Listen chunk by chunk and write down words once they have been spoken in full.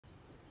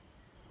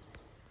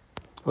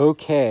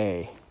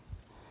Okay,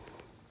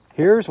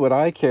 here's what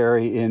I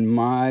carry in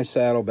my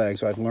saddlebag.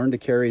 So I've learned to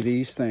carry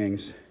these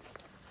things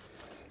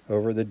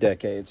over the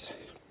decades.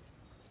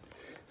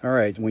 All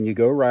right, when you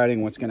go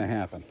riding, what's going to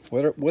happen?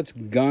 What's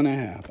going to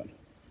happen?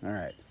 All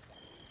right,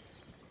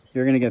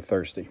 you're going to get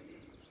thirsty.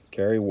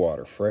 Carry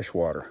water, fresh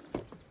water.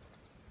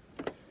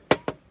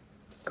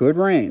 Good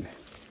rain.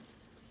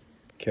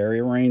 Carry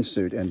a rain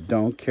suit, and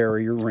don't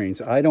carry your rains.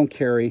 I don't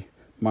carry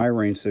my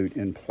rain suit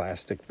in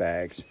plastic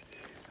bags.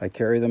 I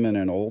carry them in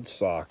an old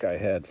sock I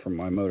had from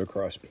my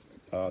motocross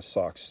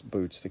socks,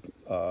 boots,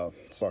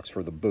 socks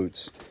for the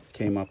boots.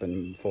 Came up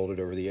and folded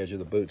over the edge of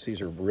the boots.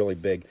 These are really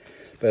big.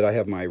 But I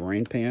have my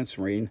rain pants,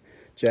 rain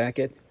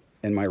jacket,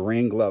 and my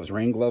rain gloves.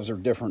 Rain gloves are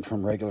different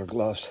from regular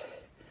gloves.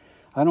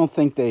 I don't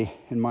think they,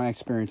 in my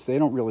experience, they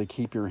don't really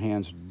keep your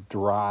hands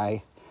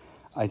dry.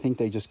 I think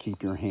they just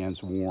keep your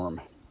hands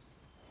warm.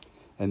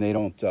 And they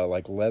don't,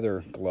 like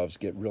leather gloves,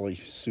 get really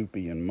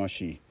soupy and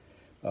mushy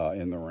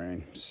in the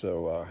rain.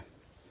 So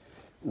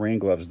rain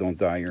gloves don't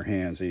dye your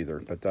hands either.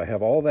 But I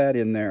have all that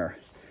in there,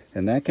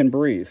 and that can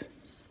breathe.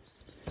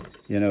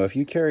 You know, if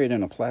you carry it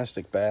in a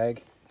plastic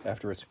bag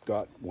after it's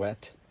got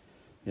wet,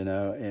 you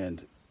know,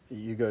 and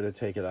you go to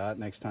take it out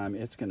next time,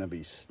 it's going to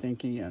be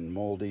stinky and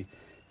moldy.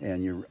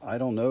 And I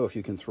don't know if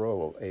you can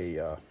throw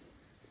a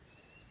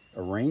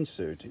rain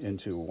suit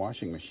into a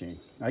washing machine.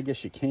 I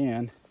guess you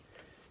can,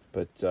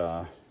 but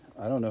I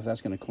don't know if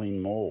that's going to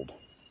clean mold.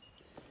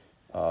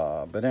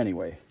 But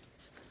anyway,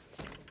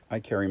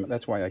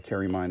 that's why I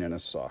carry mine in a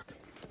sock.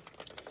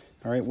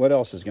 All right, what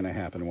else is going to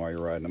happen while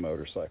you're riding a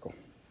motorcycle?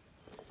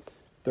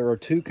 There are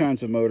two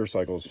kinds of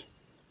motorcyclists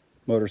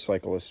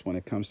when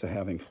it comes to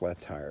having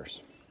flat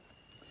tires.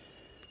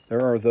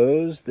 There are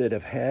those that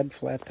have had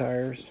flat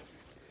tires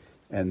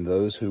and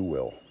those who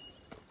will.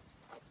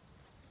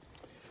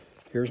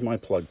 Here's my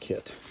plug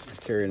kit. I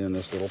carry it in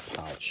this little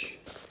pouch.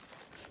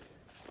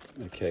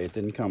 Okay, it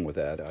didn't come with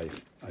that.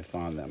 I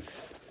found them.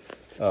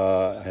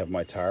 I have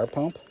my tire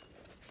pump.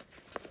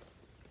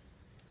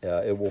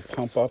 It will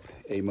pump up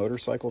a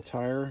motorcycle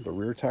tire, the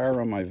rear tire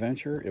on my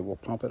Venture. It will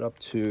pump it up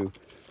to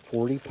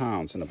 40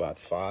 pounds in about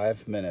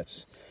 5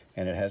 minutes,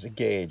 and it has a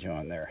gauge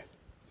on there.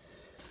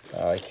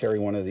 I carry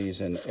one of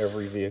these in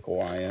every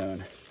vehicle I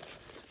own.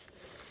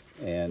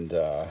 And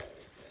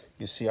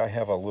you see I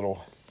have a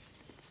little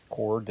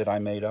cord that I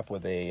made up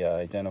with a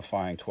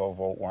identifying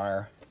 12-volt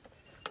wire.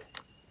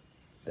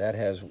 That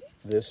has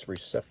this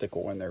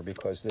receptacle in there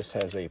because this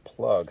has a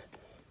plug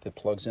that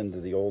plugs into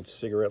the old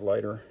cigarette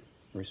lighter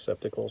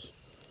receptacles.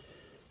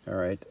 All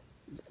right,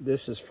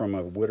 this is from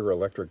a Witter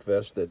electric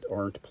vest that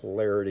aren't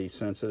polarity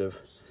sensitive,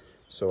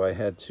 so I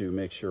had to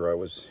make sure I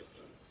was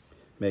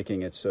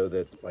making it so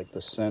that like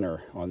the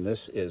center on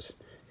this is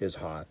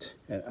hot,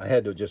 and I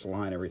had to just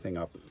line everything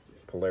up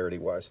polarity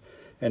wise.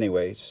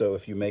 Anyway, so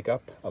if you make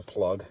up a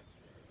plug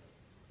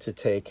to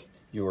take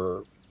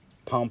your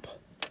pump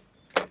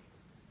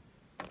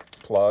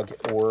plug,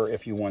 or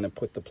if you want to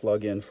put the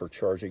plug in for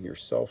charging your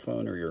cell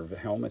phone or your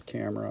helmet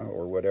camera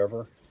or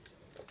whatever,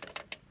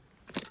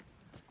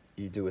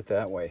 you do it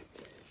that way.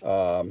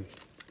 I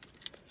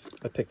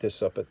picked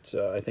this up at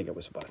I think it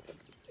was about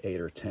 $8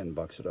 or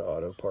 $10 at an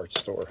auto parts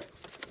store,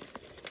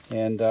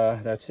 and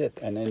that's it.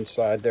 And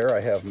inside there I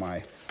have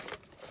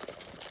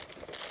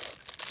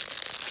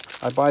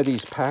I buy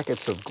these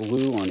packets of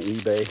glue on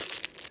eBay.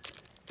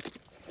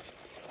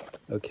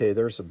 Okay,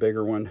 there's a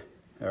bigger one.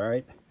 All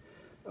right,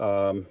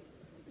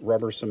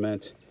 rubber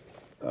cement.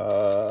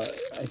 I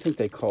think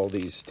they call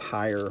these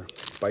tire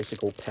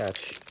bicycle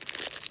patch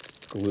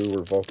glue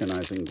or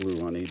vulcanizing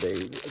glue on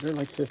eBay. They're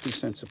like 50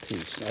 cents a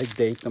piece. I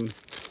date them.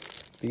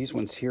 These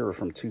ones here are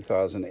from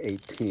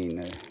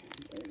 2018.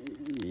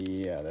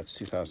 Yeah, that's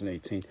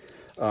 2018.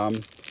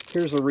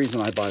 Here's the reason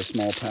I buy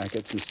small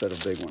packets instead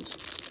of big ones.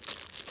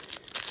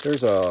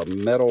 There's a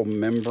metal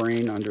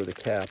membrane under the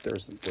cap.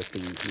 There's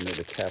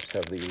the caps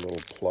have the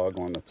little plug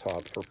on the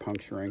top for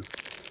puncturing.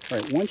 All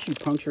right, once you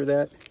puncture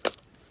that,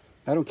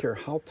 I don't care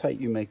how tight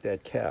you make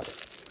that cap,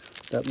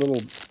 that little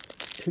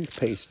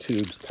toothpaste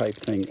tubes type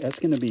thing, it's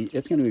going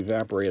to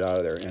evaporate out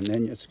of there, and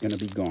then it's going to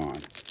be gone.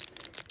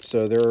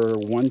 So they're a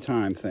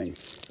one-time thing.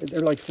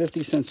 They're like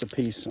 50 cents a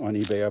piece on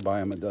eBay. I buy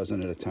them a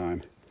dozen at a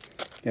time.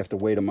 You have to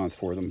wait a month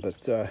for them,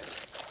 but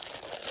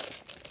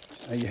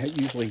I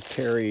usually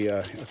carry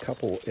a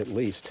couple at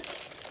least.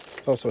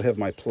 I also have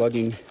my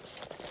plugging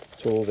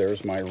tool.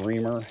 There's my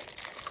reamer,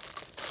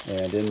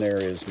 and in there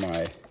is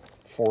my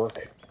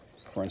fork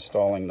for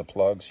installing the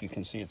plugs. You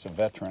can see it's a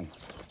Veteran.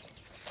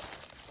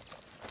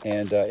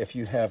 And if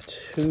you have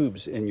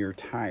tubes in your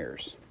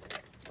tires,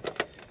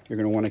 you're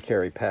going to want to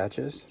carry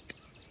patches,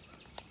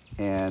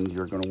 and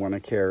you're going to want to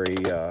carry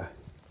a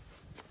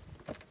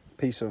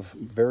piece of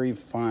very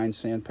fine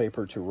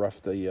sandpaper to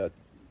rough the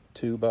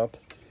tube up,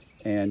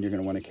 and you're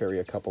going to want to carry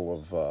a couple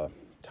of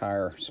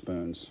tire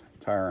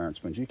iron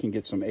spoons. You can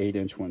get some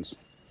 8-inch ones.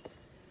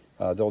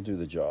 They'll do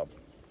the job.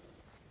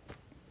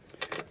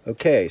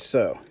 Okay,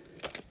 so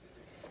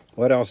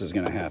what else is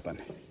going to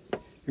happen?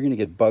 You're going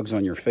to get bugs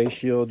on your face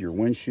shield, your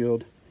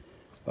windshield,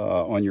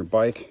 on your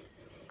bike.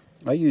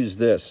 I use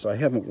this. I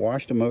haven't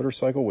washed a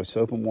motorcycle with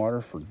soap and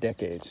water for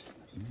decades.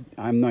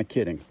 I'm not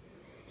kidding.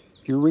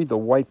 If you read the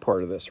white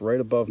part of this, right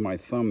above my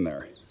thumb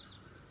there,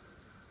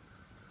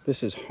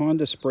 this is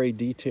Honda Spray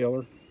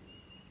Detailer.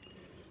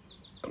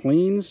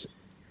 Cleans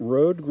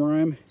road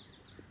grime,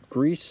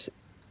 grease,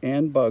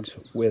 and bugs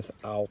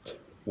without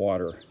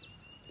water.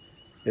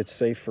 It's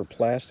safe for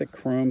plastic,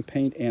 chrome,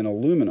 paint, and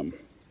aluminum.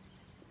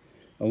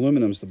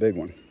 Aluminum's the big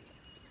one.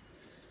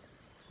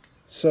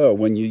 So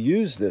when you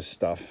use this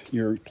stuff,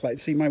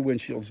 see my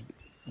windshield's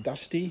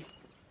dusty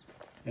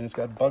and it's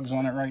got bugs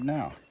on it right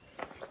now.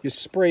 You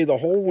spray the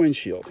whole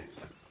windshield.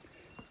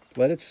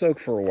 Let it soak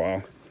for a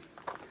while.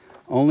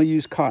 Only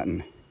use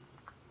cotton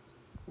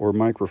or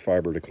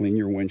microfiber to clean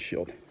your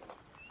windshield.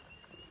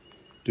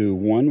 Do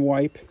one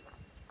wipe,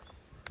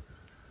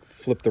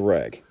 flip the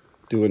rag.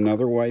 Do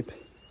another wipe,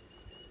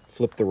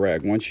 flip the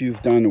rag. Once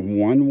you've done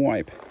one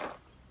wipe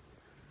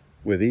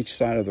with each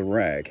side of the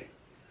rag,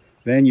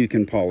 then you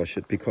can polish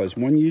it, because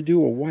when you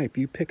do a wipe,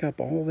 you pick up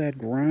all that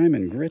grime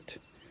and grit,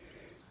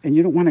 and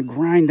you don't want to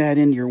grind that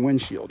into your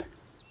windshield.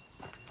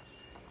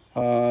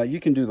 You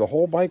can do the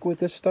whole bike with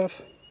this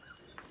stuff.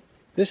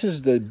 This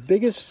is the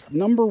biggest,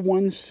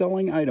 #1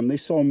 selling item. They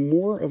sell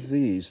more of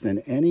these than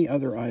any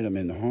other item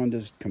in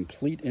Honda's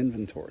complete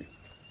inventory.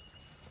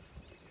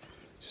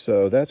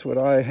 So that's what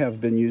I have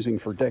been using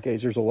for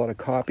decades. There's a lot of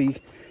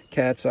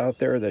copycats out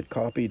there that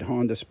copied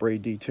Honda Spray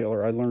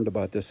Detailer. I learned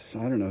about this,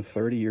 I don't know,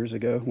 30 years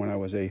ago when I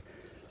was a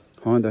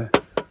Honda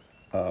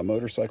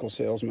motorcycle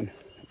salesman.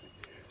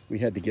 We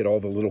had to get all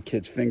the little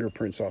kids'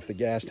 fingerprints off the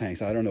gas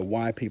tanks. I don't know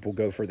why people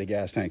go for the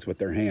gas tanks with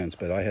their hands,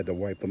 but I had to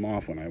wipe them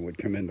off when I would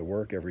come into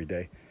work every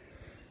day.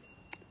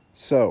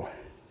 So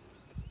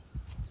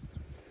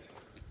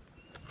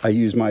I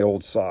use my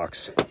old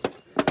socks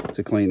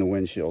to clean the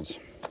windshields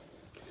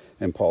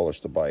and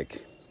polish the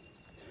bike.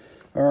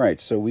 All right,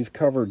 so we've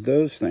covered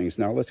those things.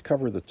 Now let's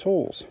cover the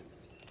tools.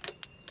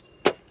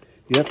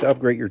 You have to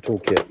upgrade your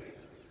toolkit.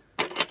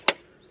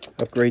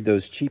 Upgrade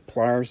those cheap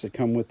pliers that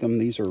come with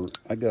them.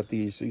 I got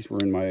these were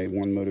in my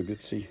one Moto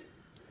Guzzi.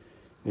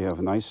 They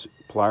have nice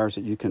pliers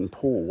that you can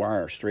pull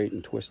wire straight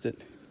and twist it.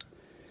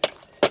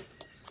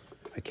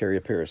 I carry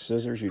a pair of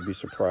scissors. You'd be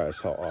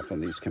surprised how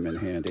often these come in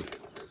handy.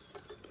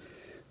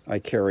 I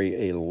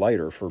carry a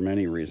lighter for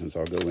many reasons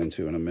I'll go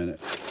into in a minute.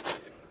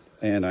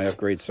 And I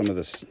upgrade some of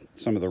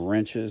the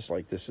wrenches.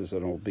 Like this is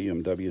an old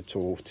BMW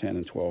tool, 10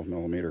 and 12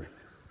 millimeter.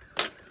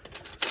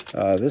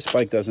 This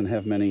bike doesn't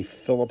have many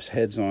Phillips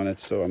heads on it,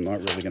 so I'm not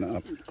really going to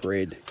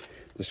upgrade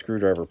the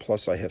screwdriver.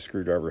 Plus I have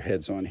screwdriver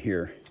heads on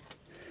here.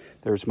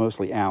 There's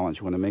mostly Allens.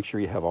 You want to make sure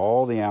you have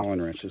all the Allen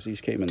wrenches.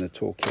 These came in the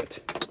toolkit.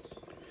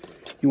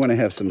 You want to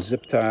have some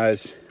zip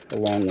ties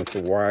along with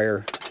the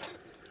wire.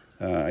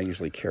 I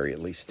usually carry at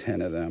least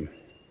 10 of them.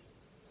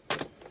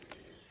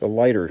 The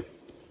lighter.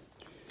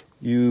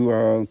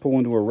 You pull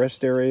into a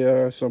rest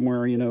area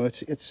somewhere, you know,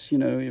 it's you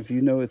know, if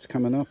you know it's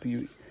coming up,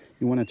 you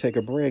want to take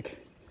a break.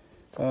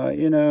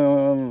 You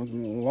know,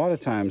 a lot of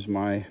times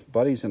my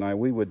buddies and I,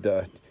 we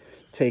would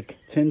take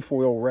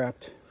tinfoil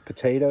wrapped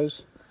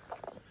potatoes,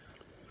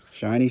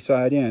 shiny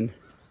side in,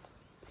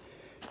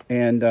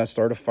 and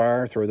start a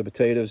fire, throw the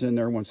potatoes in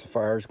there once the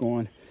fire's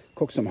going,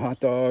 cook some hot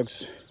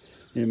dogs,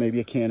 you know,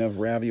 maybe a can of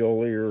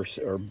ravioli or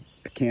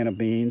a can of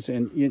beans,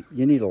 and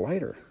you need a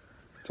lighter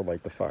to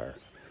light the fire.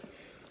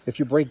 If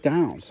you break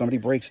down, somebody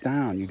breaks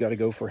down, you got to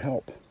go for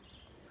help.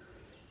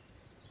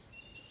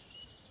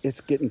 It's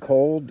getting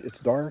cold, it's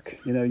dark,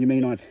 you know, you may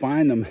not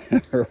find them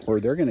or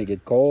they're going to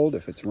get cold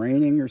if it's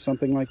raining or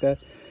something like that.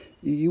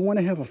 You want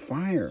to have a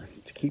fire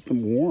to keep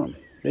them warm.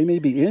 They may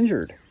be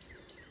injured.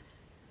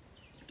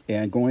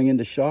 And going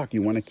into shock,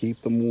 you want to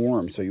keep them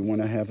warm. So you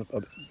want to have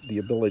the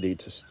ability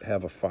to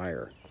have a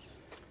fire.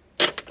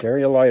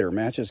 Carry a lighter,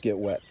 matches get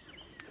wet.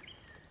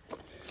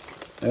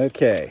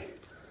 Okay,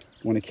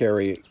 want to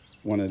carry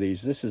one of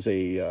these. This is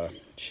a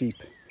cheap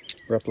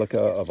replica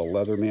of a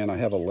Leatherman. I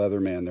have a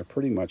Leatherman. They're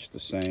pretty much the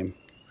same.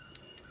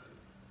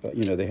 But,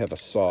 you know, they have a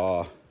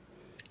saw.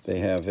 They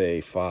have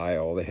a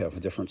file. They have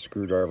different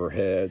screwdriver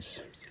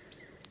heads,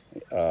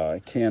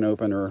 a can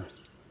opener,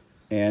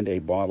 and a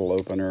bottle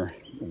opener,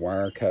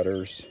 wire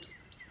cutters.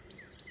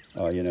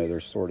 You know, they're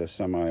sort of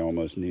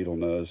semi-almost needle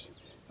nose.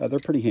 They're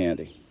pretty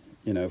handy,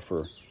 you know,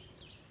 for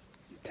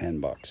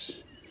 10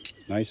 bucks.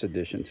 Nice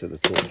addition to the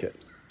toolkit.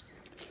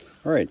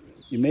 All right,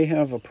 you may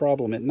have a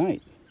problem at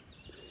night,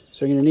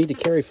 so you're going to need to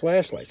carry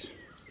flashlights.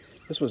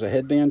 This was a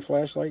headband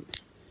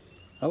flashlight.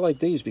 I like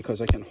these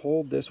because I can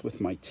hold this with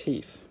my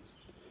teeth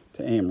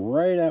to aim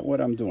right at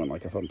what I'm doing,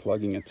 like if I'm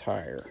plugging a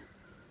tire.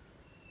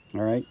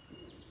 All right.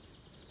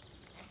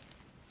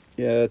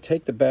 Yeah,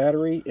 take the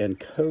battery and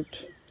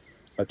coat,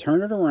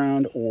 turn it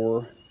around,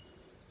 or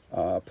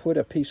put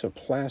a piece of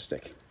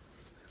plastic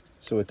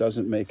so it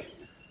doesn't make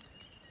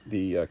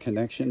the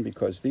connection,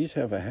 because these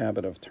have a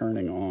habit of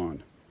turning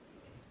on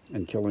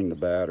and killing the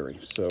battery.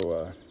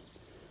 So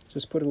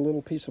just put a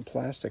little piece of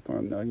plastic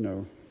on, you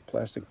know,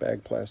 plastic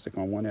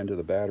on one end of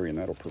the battery, and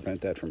that'll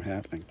prevent that from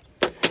happening.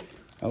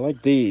 I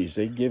like these.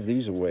 They give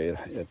these away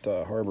at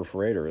Harbor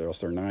Freight, or else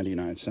they're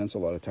 99 cents a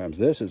lot of times.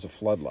 This is a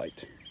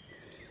floodlight.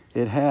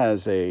 It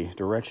has a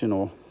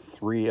directional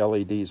 3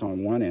 LEDs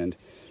on one end,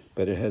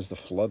 but it has the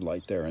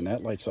floodlight there, and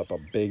that lights up a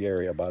big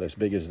area about as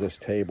big as this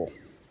table.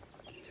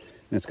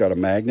 And it's got a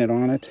magnet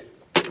on it,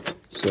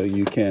 so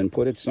you can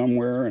put it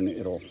somewhere, and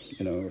it'll,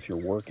 you know, if you're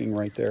working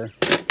right there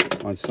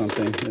on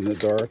something in the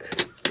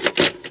dark,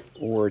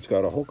 or it's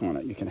got a hook on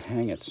it, you can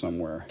hang it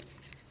somewhere,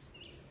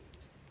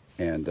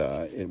 and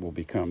it will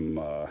become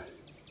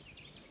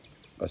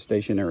a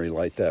stationary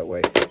light that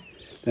way.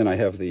 Then I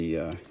have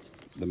the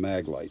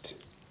mag light.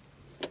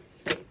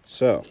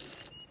 So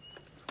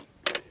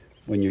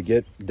when you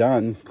get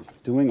done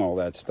doing all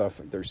that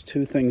stuff, there's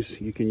two things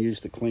you can use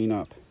to clean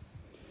up.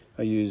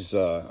 I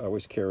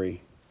always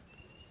carry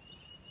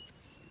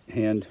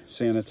hand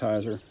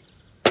sanitizer.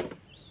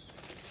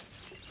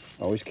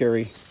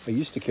 I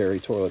used to carry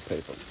toilet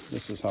paper.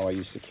 This is how I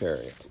used to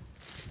carry it.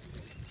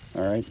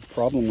 All right, the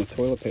problem with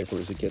toilet paper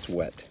is it gets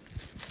wet.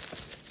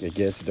 It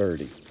gets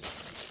dirty.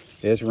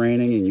 It's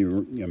raining and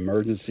you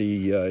emergency,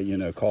 you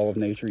know, call of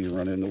nature, you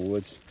run in the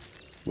woods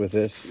with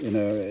this, you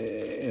know,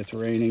 it's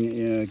raining,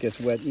 you know, it gets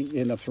wet, you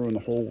end up throwing the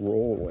whole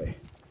roll away.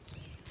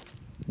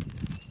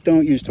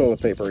 Don't use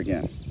toilet paper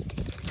again.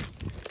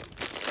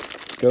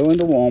 Go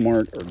into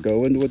Walmart or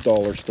go into a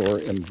dollar store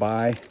and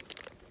buy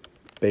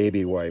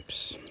baby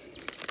wipes.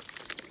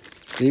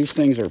 These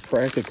things are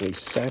practically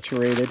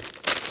saturated.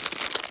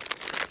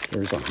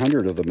 There's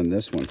 100 of them in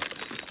this one.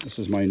 This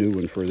is my new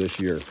one for this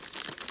year.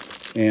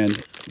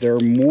 And they're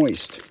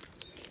moist.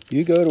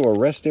 You go to a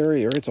rest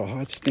area, or it's a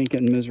hot,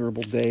 stinking,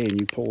 miserable day, and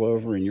you pull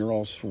over and you're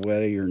all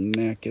sweaty, your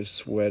neck is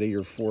sweaty,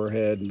 your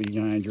forehead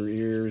behind your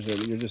ears,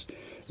 and you're just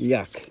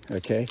yuck,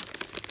 okay?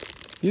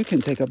 You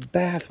can take a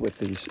bath with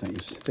these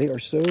things. They are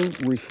so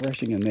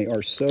refreshing and they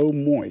are so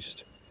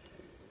moist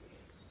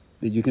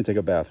that you can take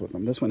a bath with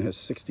them. This one has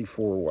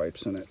 64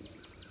 wipes in it.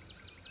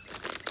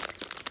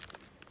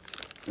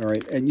 All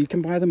right, and you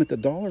can buy them at the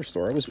dollar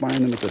store. I was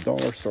buying them at the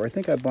dollar store. I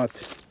think I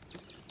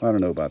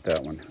don't know about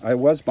that one. I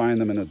was buying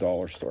them in a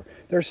dollar store.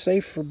 They're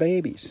safe for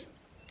babies.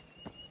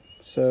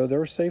 So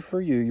they're safe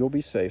for you. You'll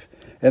be safe.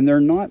 And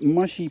they're not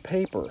mushy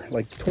paper.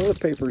 Like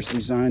toilet paper is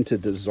designed to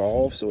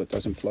dissolve so it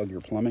doesn't plug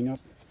your plumbing up.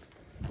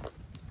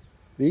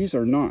 These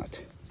are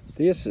not.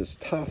 This is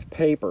tough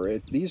paper.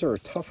 These are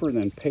tougher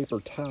than paper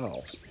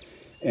towels.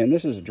 And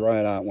this is a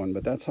dried out one,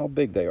 but that's how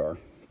big they are.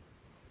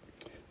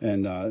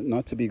 And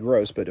not to be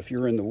gross, but if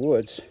you're in the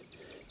woods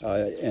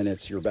and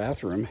it's your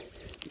bathroom,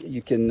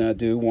 you can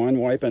do one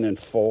wipe and then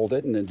fold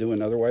it, and then do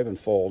another wipe and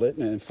fold it,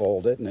 and then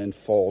fold it, and then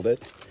fold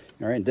it.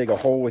 All right, and dig a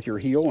hole with your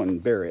heel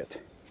and bury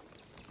it.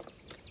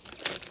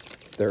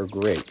 They're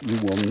great. You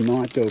will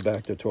not go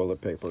back to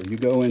toilet paper. You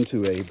go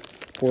into a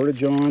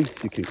porta-john,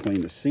 you can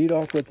clean the seat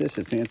off with this.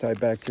 It's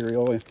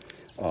antibacterial,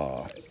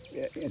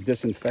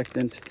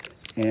 disinfectant.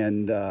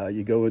 And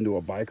you go into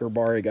a biker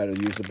bar, you got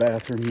to use the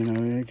bathroom, you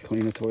know,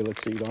 clean the toilet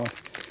seat off.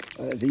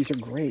 These are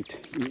great.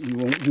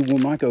 You will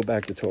not go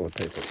back to toilet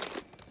paper.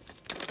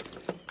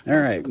 All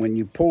right, when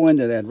you pull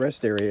into that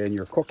rest area and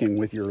you're cooking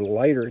with your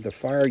lighter, the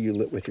fire you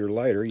lit with your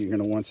lighter, you're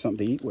going to want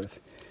something to eat with.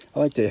 I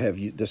like to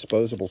have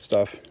disposable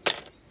stuff.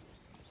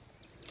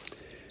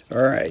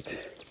 All right.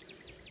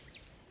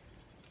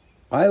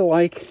 I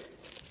like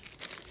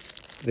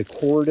the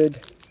corded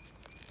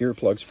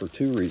earplugs for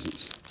two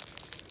reasons.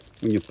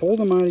 When you pull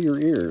them out of your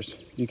ears,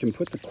 you can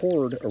put the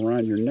cord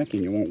around your neck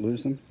and you won't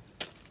lose them.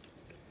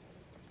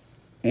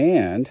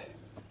 And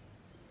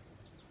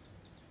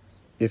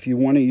if you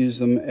want to use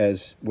them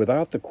as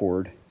without the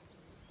cord,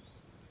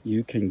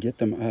 you can get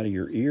them out of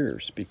your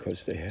ears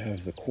because they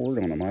have the cord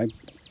on them. I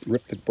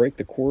break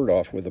the cord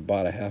off with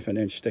about a ½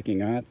 inch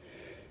sticking out.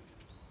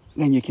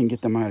 Then you can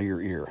get them out of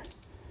your ear.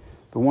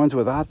 The ones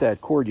without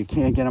that cord, you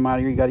can't get them out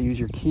of here. You got to use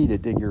your key to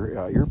dig your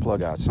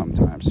earplug out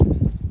sometimes.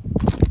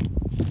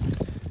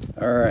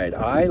 All right,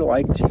 I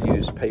like to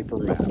use paper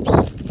maps. I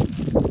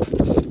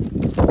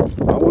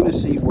want to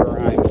see where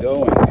I'm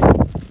going.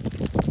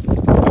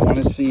 I want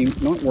to see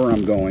not where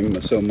I'm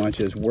going so much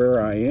as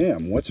where I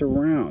am. What's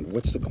around?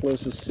 What's the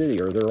closest city?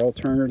 Are there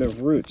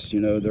alternative routes? You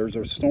know, there's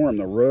a storm.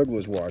 The road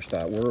was washed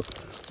out. Where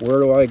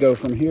do I go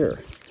from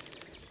here?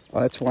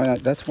 That's why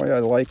I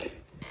like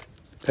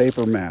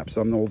paper maps.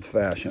 I'm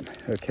old-fashioned.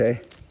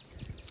 Okay.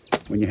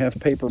 When you have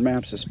paper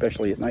maps,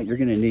 especially at night, you're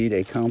going to need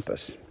a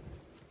compass.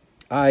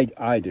 I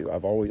do.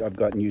 I've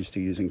gotten used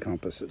to using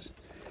compasses.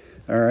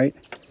 All right.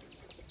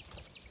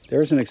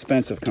 There's an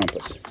expensive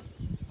compass.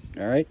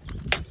 All right.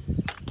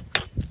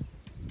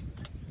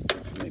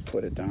 Let me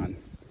put it down.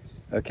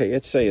 Okay,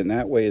 it's saying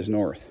that way is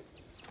north.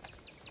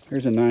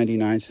 Here's a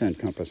 99-cent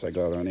compass I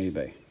got on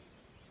eBay.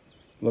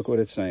 Look what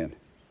it's saying.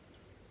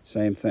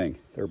 Same thing.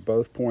 They're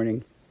both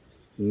pointing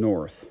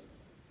north.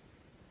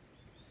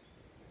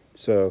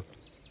 So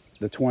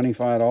the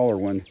 $25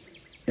 one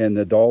and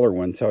the dollar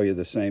one tell you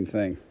the same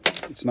thing.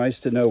 It's nice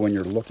to know when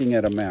you're looking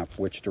at a map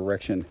which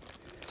direction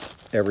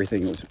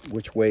everything is,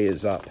 which way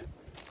is up.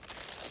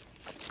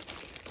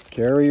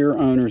 Carry your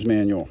owner's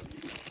manual.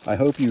 I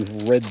hope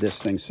you've read this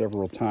thing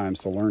several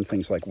times to learn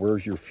things like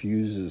where's your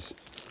fuses,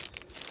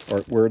 or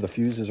where the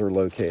fuses are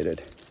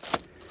located.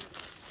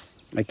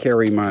 I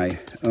carry my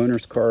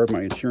owner's card,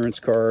 my insurance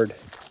card,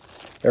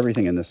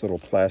 everything in this little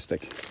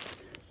plastic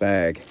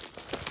bag,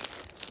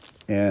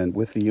 and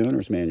with the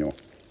owner's manual,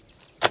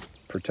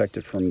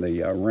 protected from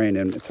the rain.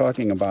 And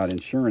talking about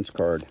insurance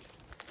card,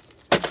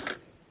 a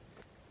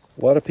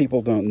lot of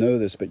people don't know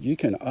this, but you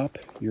can up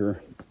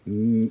your,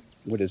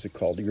 what is it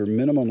called, your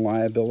minimum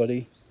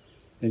liability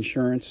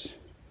insurance.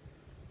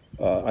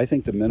 I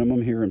think the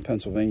minimum here in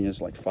Pennsylvania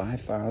is like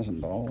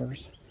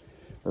 $5,000,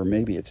 or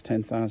maybe it's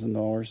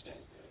 $10,000.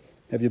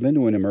 Have you been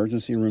to an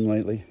emergency room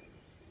lately?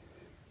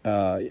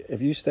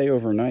 If you stay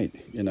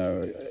overnight, you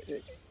know,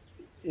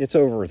 it's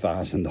over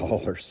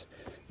 $1,000.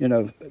 You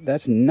know,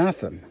 that's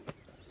nothing.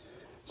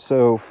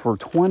 So for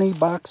 20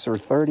 bucks or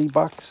 30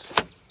 bucks,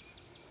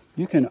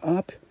 you can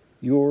up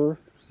your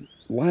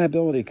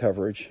liability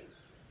coverage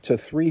to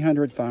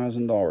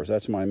 $300,000.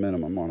 That's my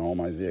minimum on all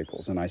my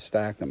vehicles, and I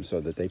stack them so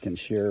that they can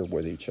share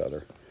with each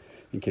other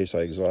in case I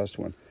exhaust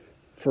one.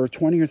 For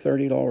 $20 or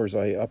 $30,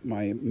 I up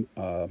my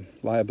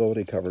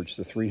liability coverage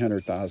to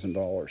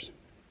 $300,000.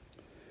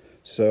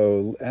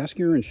 So ask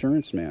your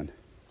insurance man,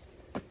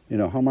 you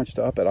know, how much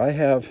to up it.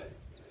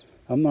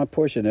 I'm not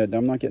pushing it,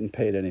 I'm not getting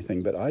paid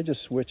anything, but I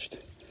just switched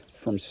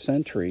from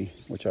Sentry,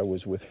 which I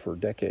was with for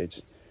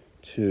decades,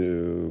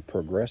 to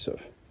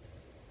Progressive.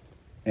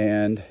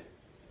 And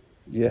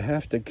you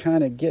have to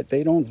kind of get,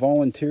 they don't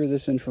volunteer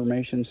this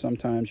information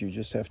sometimes, you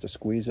just have to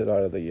squeeze it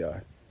out of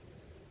the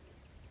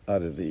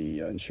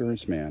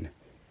insurance man,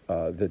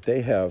 that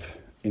they have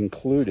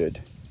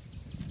included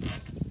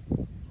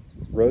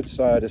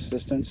roadside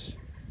assistance,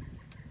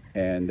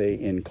 and they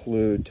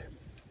include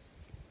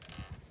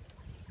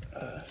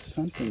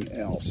something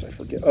else, I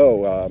forget.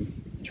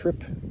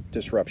 Trip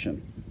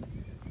disruption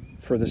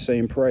for the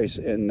same price,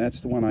 and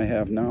that's the one I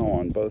have now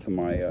on both of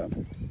my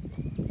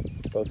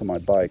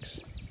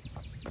bikes.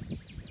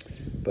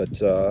 But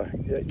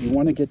you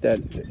want to get that.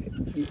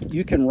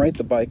 You can write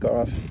the bike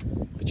off,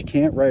 but you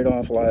can't write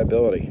off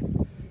liability.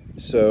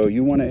 So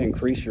you want to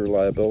increase your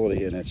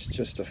liability, and it's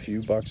just a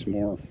few bucks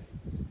more.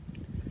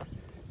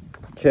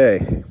 Okay,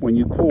 when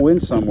you pull in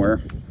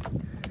somewhere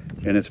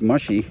and it's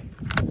mushy,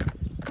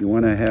 you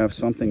want to have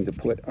something to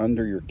put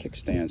under your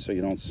kickstand so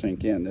you don't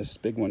sink in. This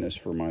big one is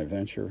for my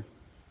Venture.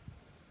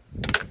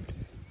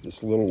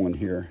 This little one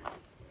here,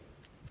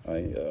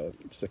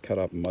 it's a cut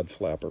up mud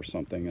flap or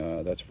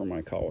something. That's for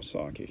my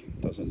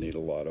Kawasaki. Doesn't need a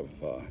lot of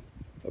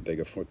a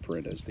bigger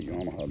footprint as the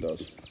Yamaha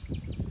does.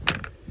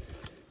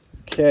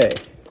 Okay,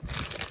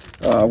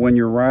 when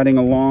you're riding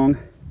along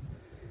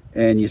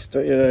and you've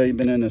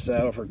been in the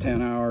saddle for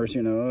 10 hours,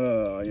 you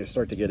know, you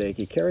start to get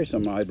achy. Carry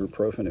some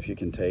ibuprofen if you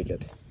can take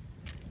it.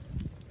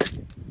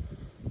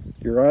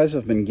 Your eyes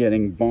have been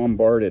getting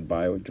bombarded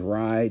by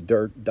dry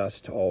dirt,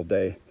 dust all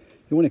day.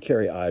 You want to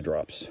carry eye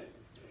drops.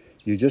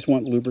 You just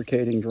want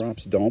lubricating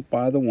drops. Don't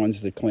buy the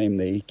ones that claim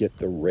they get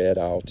the red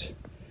out,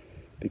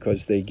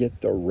 because they get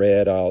the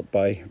red out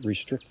by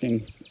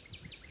restricting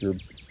your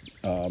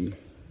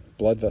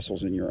blood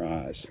vessels in your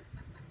eyes.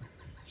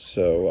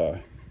 So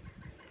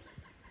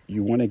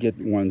you want to get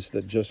ones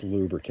that just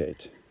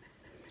lubricate.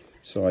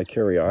 So I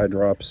carry eye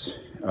drops,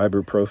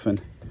 ibuprofen,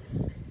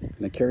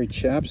 and I carry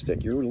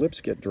chapstick. Your lips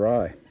get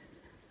dry,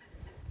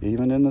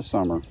 even in the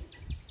summer.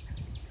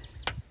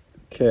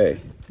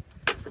 Okay,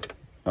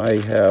 I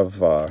have,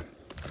 where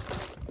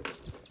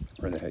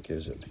the heck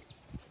is it?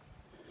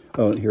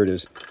 Oh, here it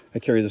is. I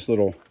carry this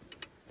little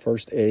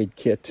first aid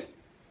kit,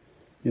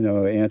 you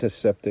know,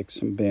 antiseptic,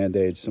 some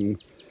Band-Aids, some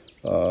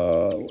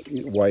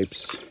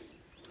wipes,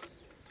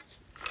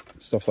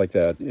 stuff like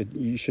that.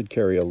 You should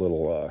carry a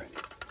little,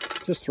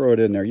 just throw it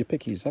in there. You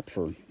pick these up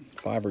for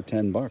 $5 or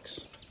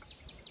 $10.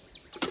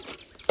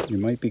 You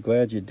might be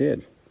glad you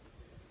did.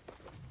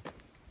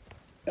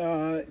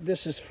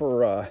 This is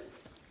for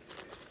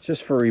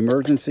just for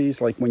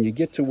emergencies, like when you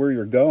get to where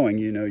you're going,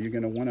 you know, you're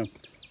going to want to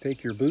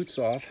take your boots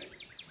off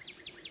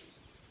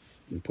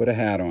and put a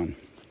hat on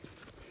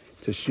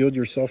to shield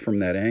yourself from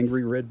that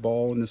angry red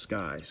ball in the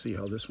sky. See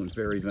how this one's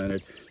very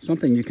vented?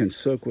 Something you can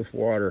soak with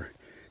water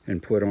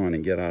and put on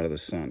and get out of the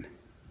sun.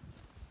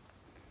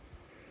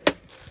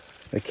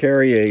 I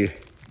carry a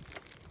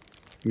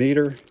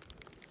meter,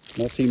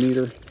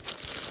 multimeter.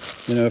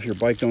 You know, if your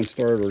bike don't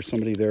start, or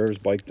somebody there's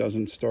bike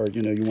doesn't start,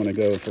 you know, you want to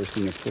go first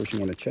thing, of course, you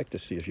want to check to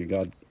see if you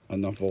got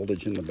enough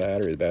voltage in the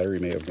battery. The battery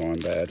may have gone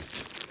bad.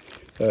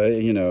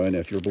 You know, and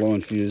if you're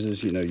blowing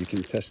fuses, you know, you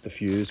can test the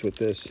fuse with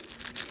this.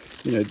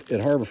 You know,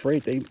 at Harbor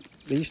Freight, they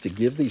used to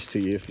give these to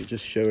you if you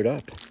just showed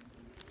up.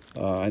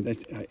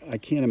 I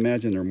can't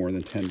imagine they're more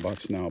than 10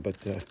 bucks now, but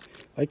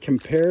I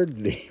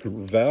compared the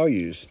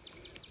values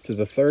to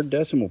the third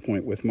decimal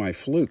point with my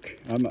Fluke.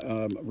 I'm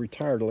a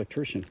retired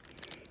electrician.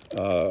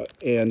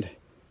 And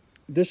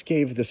this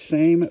gave the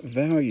same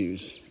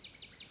values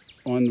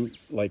on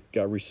like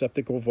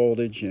receptacle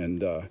voltage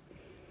and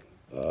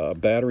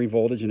battery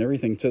voltage and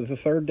everything to the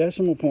third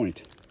decimal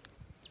point.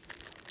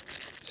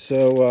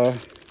 So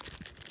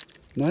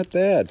Not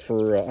bad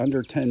for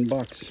under 10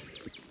 bucks.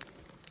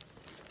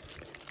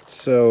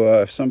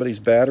 So if somebody's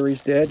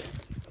battery's dead,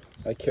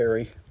 I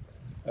carry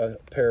a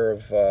pair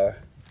of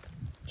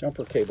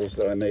jumper cables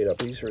that I made up.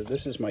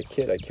 This is my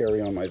kit I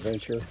carry on my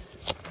Venture.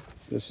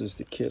 This is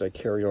the kit I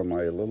carry on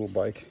my little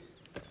bike.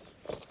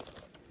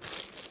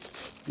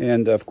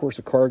 And of course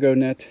a cargo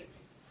net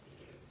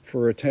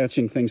for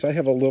attaching things. I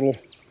have a little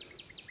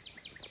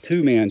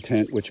 2-man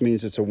tent, which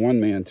means it's a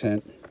 1-man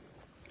tent.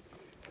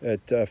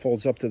 It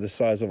folds up to the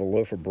size of a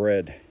loaf of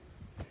bread,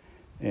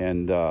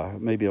 and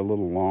maybe a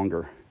little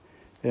longer.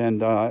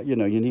 And you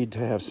know, you need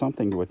to have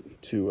something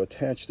to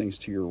attach things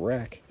to your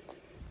rack.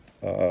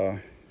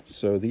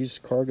 So these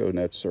cargo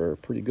nets are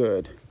pretty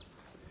good.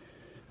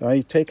 I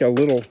take a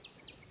little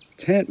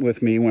tent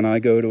with me when I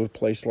go to a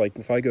place, like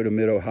if I go to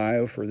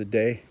mid-Ohio for the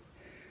day.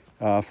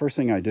 First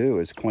thing I do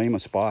is claim a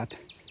spot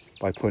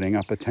by putting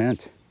up a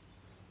tent.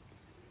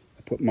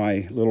 I put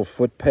my little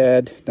foot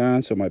pad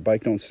down so my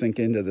bike don't sink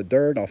into the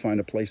dirt. I'll find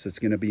a place that's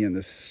going to be in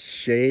the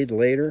shade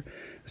later,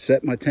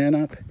 set my tent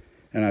up,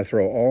 and I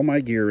throw all my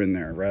gear in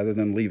there rather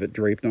than leave it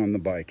draped on the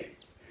bike.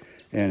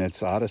 And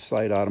it's out of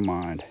sight, out of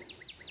mind.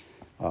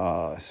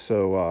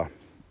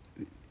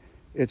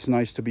 It's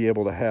nice to be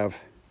able to have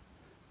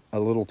a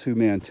little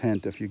 2-man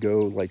tent if you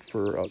go like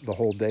for the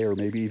whole day or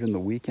maybe even the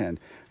weekend.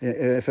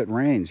 If it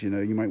rains, you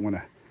know, you might want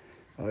to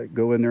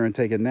go in there and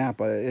take a nap.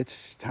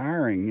 It's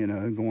tiring, you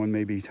know, going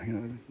maybe, you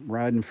know,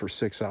 riding for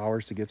 6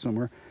 hours to get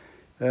somewhere.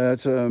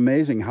 It's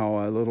amazing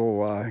how a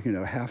little, you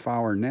know,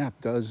 half-hour nap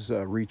does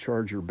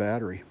recharge your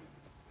battery.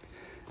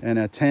 And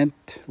a tent,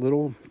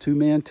 little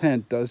 2-man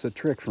tent, does the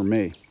trick for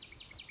me.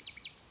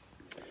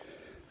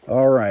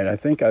 All right, I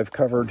think I've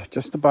covered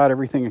just about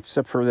everything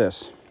except for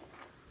this.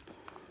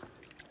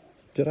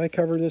 Did I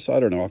cover this? I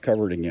don't know. I'll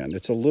cover it again.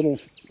 It's a little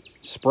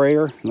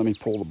sprayer. Let me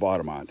pull the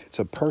bottom on it. It's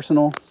a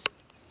personal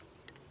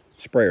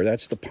sprayer.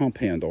 That's the pump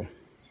handle.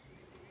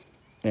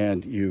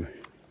 And you,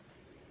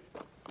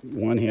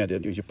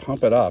 one-handed, you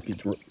pump it up. You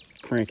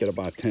crank it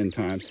about 10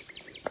 times.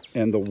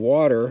 And the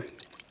water,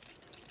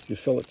 you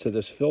fill it to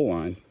this fill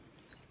line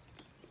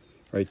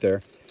right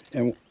there.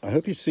 And I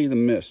hope you see the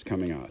mist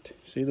coming out.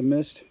 See the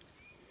mist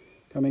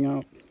coming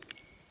out?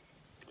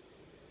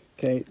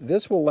 Okay,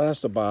 this will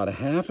last about a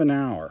half an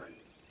hour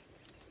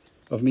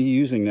of me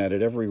using that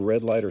at every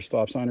red light or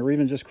stop sign, or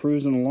even just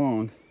cruising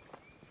along.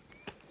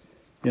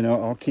 You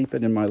know, I'll keep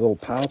it in my little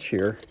pouch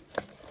here,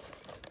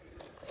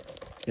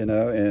 you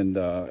know, and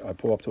I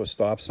pull up to a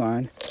stop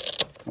sign.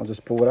 I'll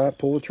just pull it out,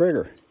 pull the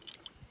trigger.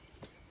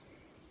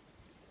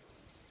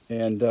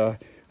 And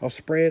I'll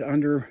spray it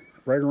under,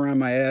 right around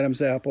my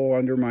Adam's apple,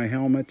 under my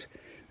helmet,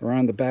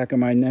 around the back of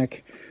my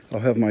neck. I'll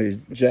have my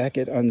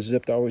jacket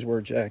unzipped. I always wear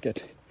a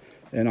jacket.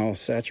 And I'll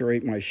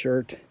saturate my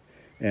shirt.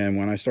 And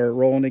when I start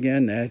rolling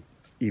again, that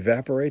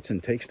evaporates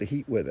and takes the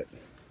heat with it.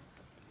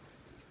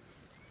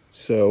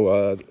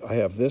 So I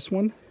have this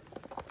one.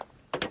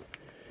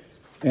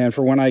 And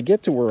for when I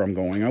get to where I'm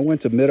going, I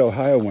went to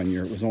mid-Ohio one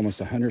year. It was almost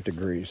 100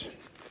 degrees.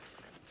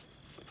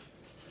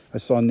 I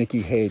saw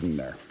Nicky Hayden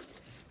there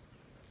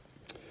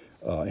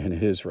in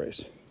his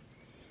race.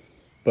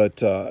 But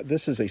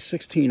this is a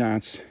 16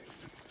 ounce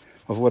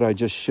of what I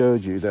just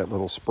showed you, that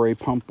little spray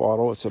pump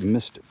bottle. It's a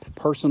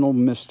personal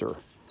mister.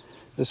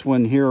 This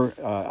one here,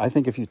 I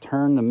think if you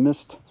turn the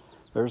mist,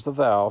 there's the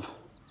valve,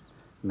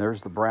 and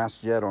there's the brass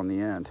jet on the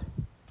end.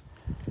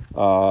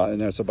 And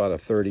that's about a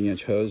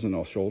 30-inch hose and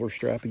a shoulder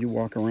strap. You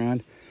walk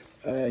around,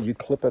 you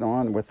clip it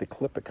on with the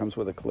clip. It comes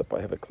with a clip. I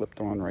have it clipped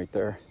on right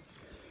there.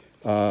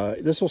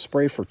 This will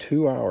spray for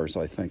 2 hours,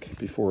 I think,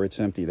 before it's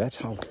empty. That's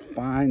how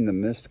fine the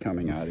mist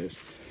coming out is.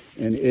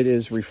 And it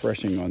is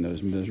refreshing on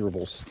those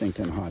miserable,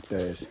 stinking hot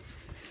days.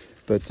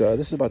 But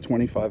this is about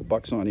 25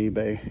 bucks on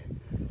eBay,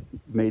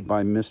 made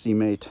by Misty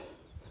Mate.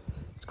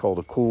 It's called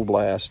a Cool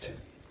Blast.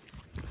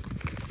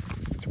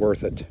 It's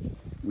worth it.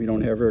 We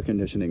don't have air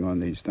conditioning on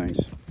these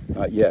things.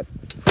 Not yet.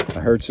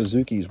 I heard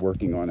Suzuki's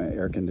working on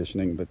air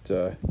conditioning,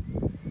 but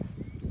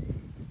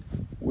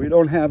we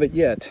don't have it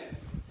yet.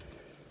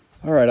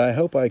 All right, I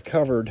hope I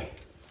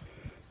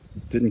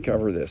didn't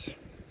cover this.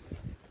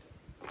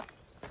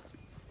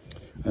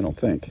 I don't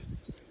think.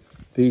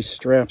 These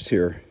straps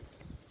here,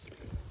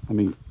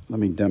 let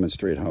me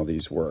demonstrate how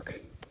these work.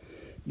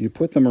 You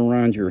put them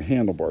around your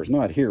handlebars,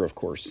 not here, of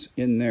course,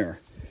 in there,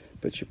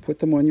 but you put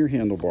them on your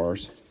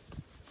handlebars.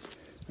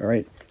 All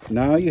right,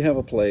 now you have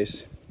a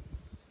place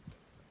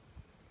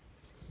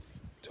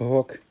to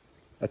hook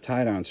a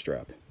tie-down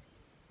strap.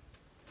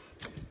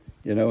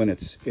 You know, and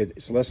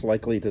it's less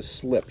likely to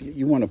slip.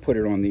 You want to put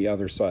it on the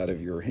other side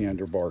of your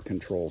handlebar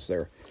controls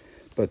there.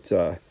 But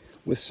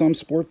with some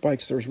sport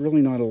bikes, there's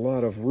really not a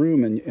lot of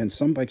room, and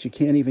some bikes you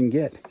can't even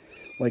get.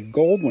 Like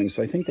Goldwings,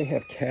 I think they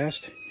have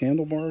cast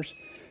handlebars.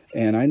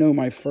 And I know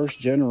my first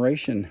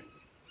generation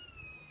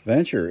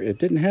Venture, it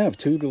didn't have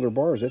tubular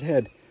bars. It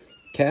had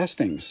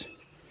castings.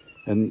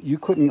 And you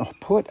couldn't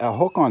put a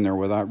hook on there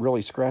without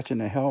really scratching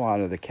the hell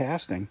out of the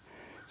casting.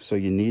 So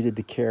you needed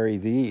to carry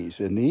these.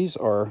 And these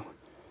are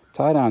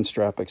tie-down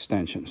strap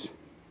extensions.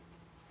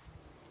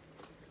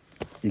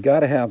 You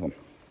got to have them.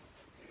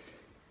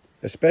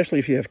 especially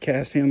if you have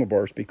cast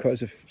handlebars,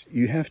 because if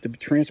you have to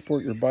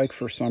transport your bike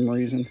for some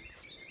reason,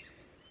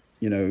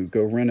 you know,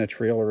 go rent a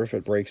trailer if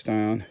it breaks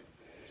down,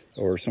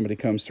 or somebody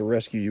comes to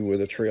rescue you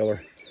with a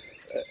trailer.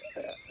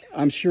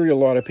 I'm sure a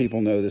lot of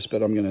people know this,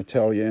 but I'm going to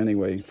tell you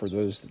anyway, for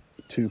those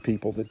 2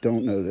 people that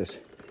don't know this.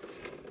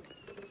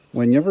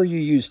 Whenever you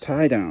use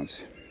tie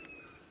downs,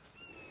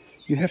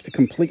 you have to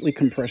completely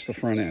compress the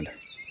front end.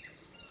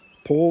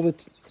 Pull the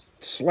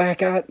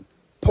slack out,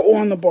 pull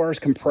on the bars,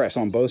 compress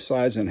on both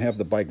sides, and have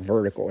the bike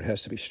vertical. It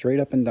has to be straight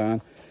up and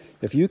down.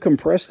 If you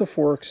compress the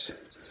forks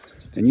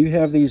and you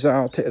have these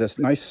out at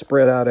a nice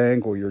spread out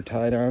angle, your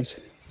tie downs,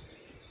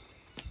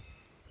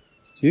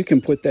 you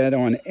can put that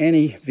on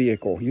any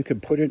vehicle. You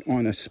could put it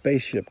on a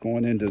spaceship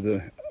going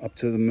into up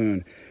to the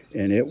moon,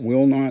 and it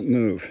will not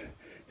move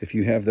if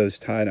you have those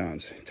tie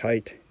downs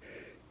tight,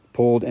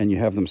 pulled, and you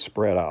have them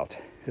spread out.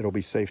 It'll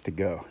be safe to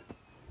go.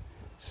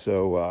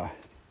 So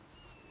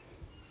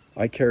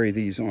I carry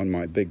these on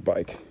my big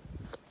bike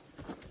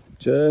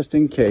just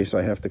in case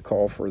I have to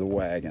call for the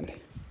wagon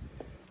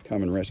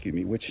come and rescue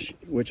me, which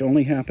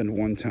only happened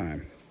one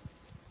time,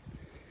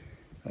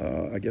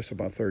 I guess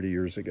about 30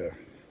 years ago.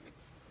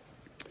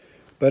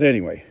 But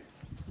anyway,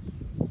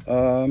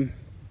 I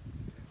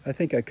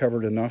think I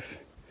covered enough.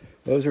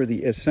 Those are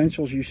the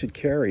essentials you should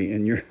carry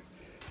in your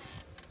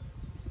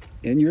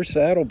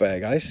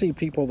saddlebag. I see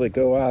people that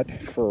go out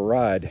for a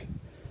ride.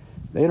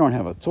 They don't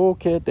have a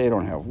toolkit. They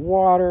don't have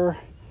water.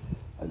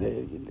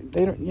 They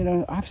don't, you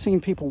know, I've seen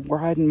people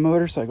riding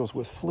motorcycles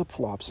with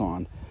flip-flops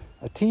on,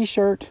 a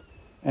t-shirt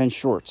and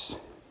shorts.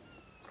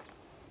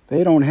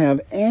 They don't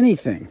have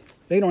anything.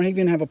 They don't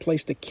even have a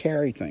place to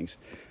carry things.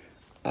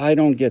 I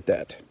don't get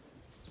that.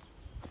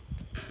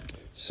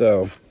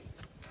 So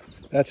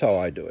that's how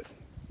I do it.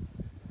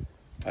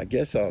 I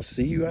guess I'll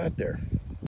see you out there.